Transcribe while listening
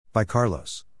By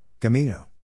Carlos Gamino.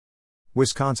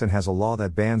 Wisconsin has a law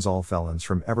that bans all felons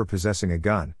from ever possessing a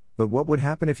gun, but what would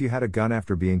happen if you had a gun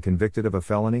after being convicted of a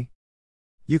felony?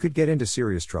 You could get into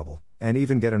serious trouble, and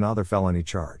even get another felony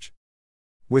charge.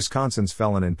 Wisconsin's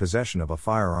felon in possession of a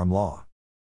firearm law.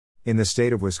 In the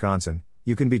state of Wisconsin,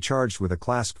 you can be charged with a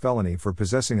Class felony for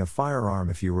possessing a firearm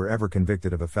if you were ever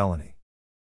convicted of a felony.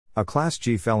 A Class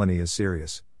G felony is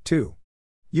serious, too.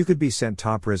 You could be sent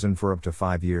to prison for up to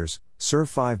 5 years, serve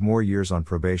 5 more years on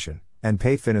probation, and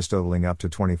pay fines totaling up to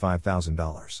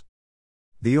 $25,000.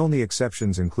 The only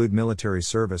exceptions include military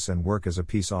service and work as a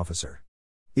peace officer.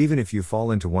 Even if you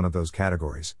fall into one of those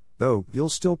categories, though, you'll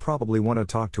still probably want to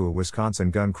talk to a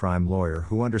Wisconsin gun crime lawyer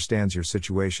who understands your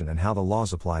situation and how the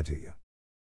laws apply to you.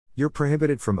 You're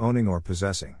prohibited from owning or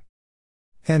possessing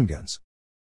handguns,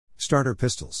 starter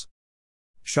pistols,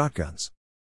 shotguns,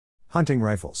 hunting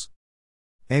rifles,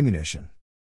 ammunition,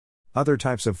 other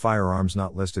types of firearms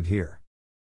not listed here.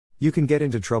 You can get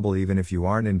into trouble even if you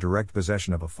aren't in direct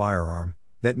possession of a firearm.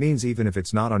 That means even if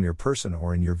it's not on your person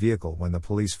or in your vehicle when the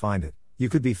police find it, you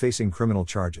could be facing criminal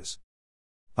charges.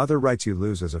 Other rights you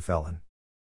lose as a felon.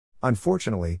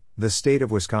 Unfortunately, the state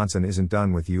of Wisconsin isn't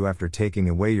done with you after taking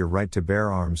away your right to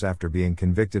bear arms after being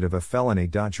convicted of a felony.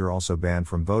 You're also banned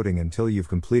from voting until you've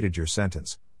completed your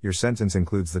sentence. Your sentence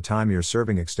includes the time you're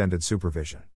serving extended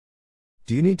supervision.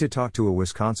 Do you need to talk to a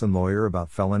Wisconsin lawyer about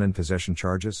felon in possession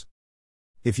charges?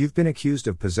 If you've been accused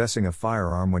of possessing a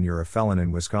firearm when you're a felon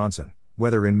in Wisconsin,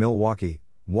 whether in Milwaukee,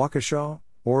 Waukesha,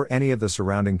 or any of the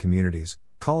surrounding communities,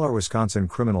 call our Wisconsin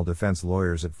criminal defense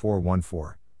lawyers at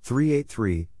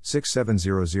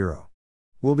 414-383-6700.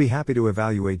 We'll be happy to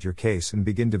evaluate your case and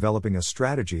begin developing a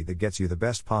strategy that gets you the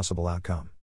best possible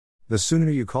outcome. The sooner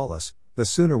you call us, the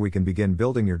sooner we can begin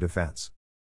building your defense.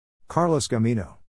 Carlos Gamino.